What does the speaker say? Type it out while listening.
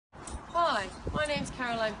Hi, my name's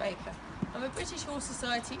Caroline Baker. I'm a British Horse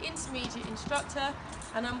Society intermediate instructor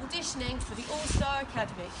and I'm auditioning for the All-Star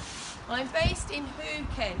Academy. I'm based in Who,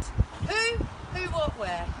 Kent. Who, what,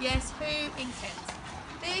 where? Yes, Who in Kent.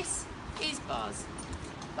 This is Buzz.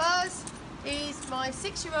 Buzz is my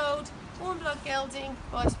 6-year-old warm blood gelding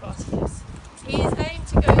by Spartacus. He is aimed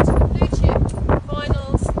to go to the Blue Chip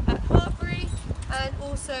finals at Hartbury and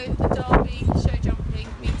also the Derby show jumping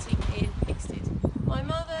meeting in Hickstead. My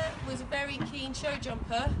mother was a very keen show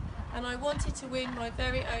jumper and I wanted to win my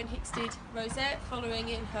very own Hickstead Rosette following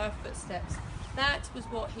in her footsteps. That was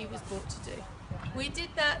what he was brought to do. We did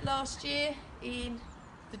that last year in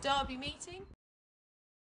the Derby meeting.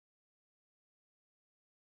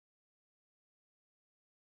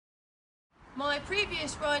 My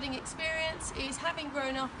previous riding experience is having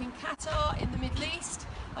grown up in Qatar in the Middle East.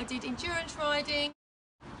 I did endurance riding.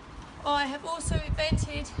 I have also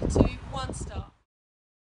evented to 1-star.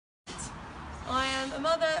 I am a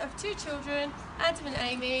mother of 2 children, Adam and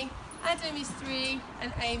Amy. Adam is 3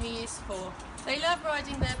 and Amy is 4. They love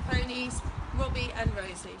riding their ponies, Robbie and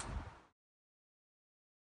Rosie.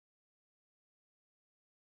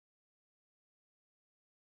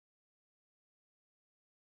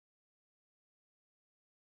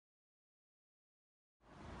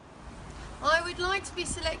 I would like to be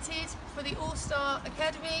selected for the All-Star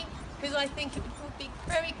Academy because I think it would be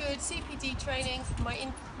very good CPD training for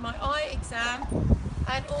my eye exam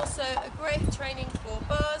and also a great training for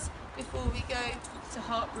Buzz before we go to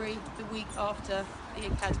Hartbury the week after the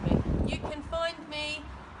Academy. You can find me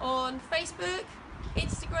on Facebook,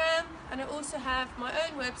 Instagram, and I also have my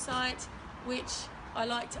own website which I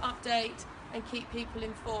like to update and keep people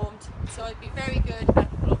informed, so I'd be very good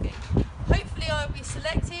at blogging. Hopefully I'll be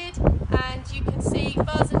selected and you can see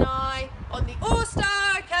Buzz and I on the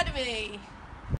All-Star Academy.